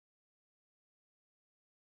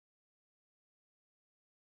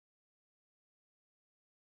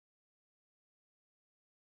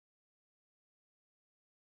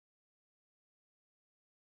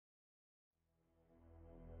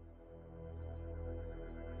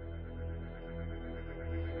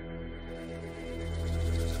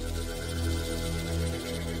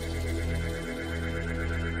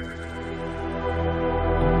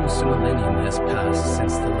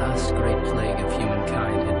last great plague of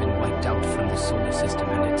humankind had been wiped out from the solar system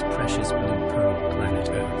and its precious blue pearl planet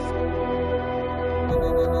Earth.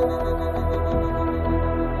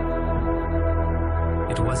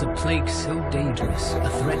 It was a plague so dangerous, a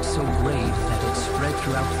threat so grave, that it spread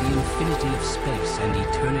throughout the infinity of space and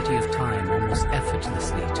eternity of time almost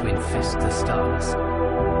effortlessly to infest the stars.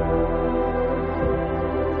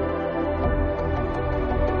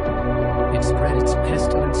 It spread its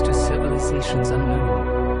pestilence to civilizations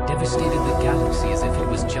unknown, devastated the galaxy as if it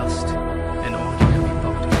was just an ordinary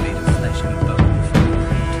body made of flesh and bone from a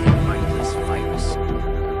great mindless virus.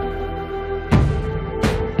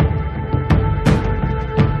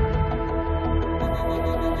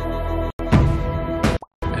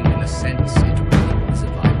 And in a sense, it really was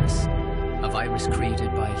a virus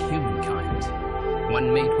created by humankind,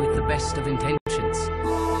 one made with the best of intentions,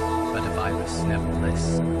 but a virus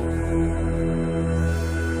nevertheless.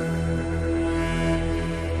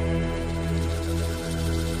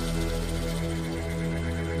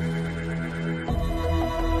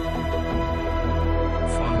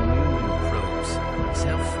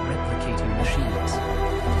 Self-replicating machines,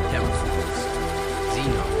 terraforms,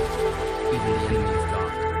 Xenon, even the enemy of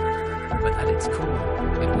God. But at its core,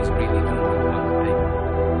 it was really only one thing.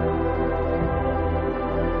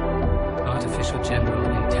 Artificial General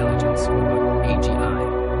Intelligence, or AGI.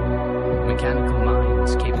 Mechanical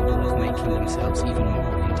minds capable of making themselves even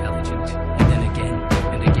more intelligent, and then again,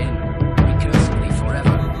 and again, recursively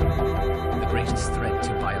forever. The greatest threat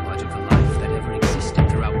to biological life that ever existed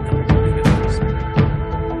throughout the whole universe.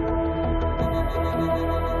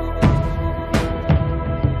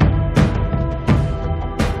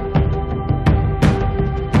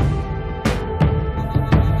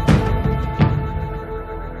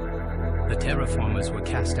 Terraformers were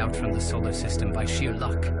cast out from the solar system by sheer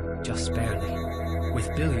luck, just barely, with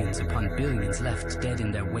billions upon billions left dead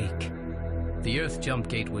in their wake. The Earth jump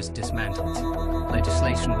gate was dismantled.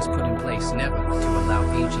 Legislation was put in place never to allow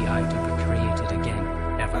AGI to be created again,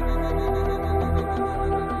 ever.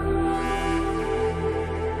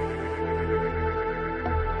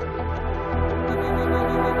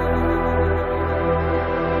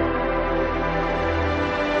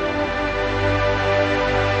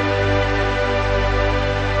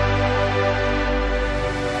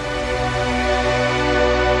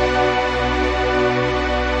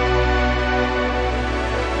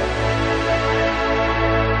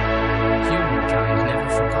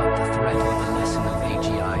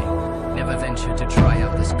 To try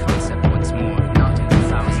out this concept once more, not in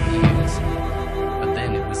 1,000 years. But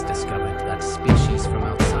then it was discovered that species from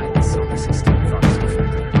outside the solar system thought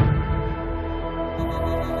differently.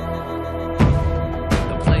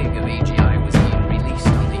 The plague of AGI was being released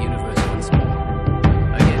on the universe once more.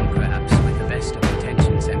 Again, perhaps with the best of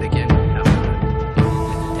intentions, and again, however,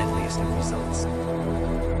 with the deadliest of results.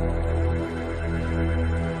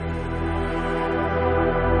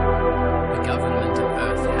 The government of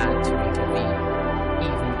Earth had to intervene.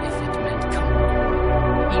 Even if it meant a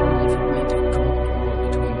cold war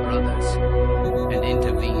between brothers, and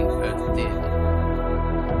intervene Earth did.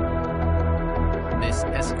 This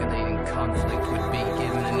escalating conflict would be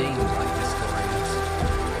given a name by historians: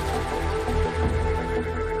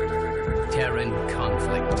 Terran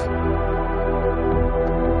conflict.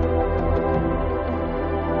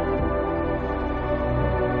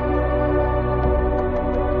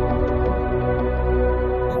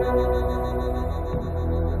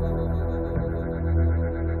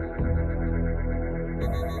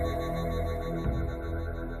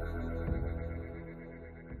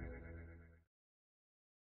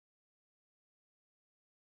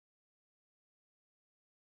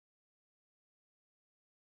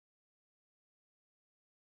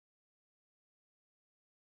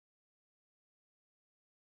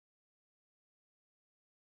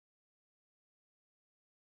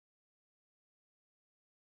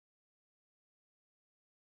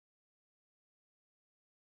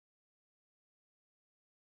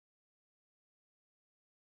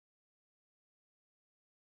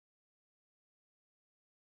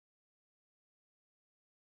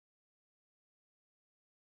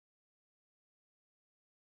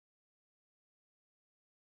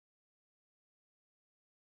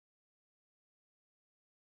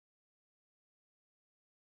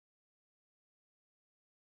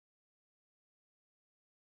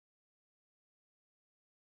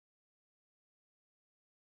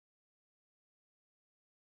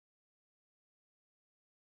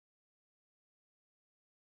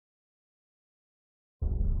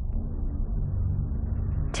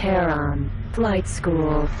 Terran, Flight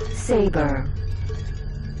School, Saber.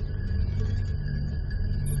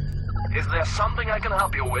 Is there something I can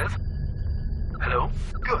help you with? Hello?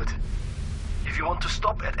 Good. If you want to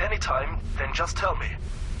stop at any time, then just tell me.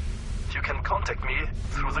 You can contact me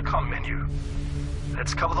through the comm menu.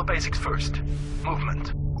 Let's cover the basics first.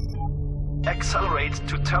 Movement. Accelerate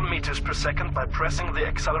to 10 meters per second by pressing the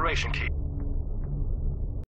acceleration key.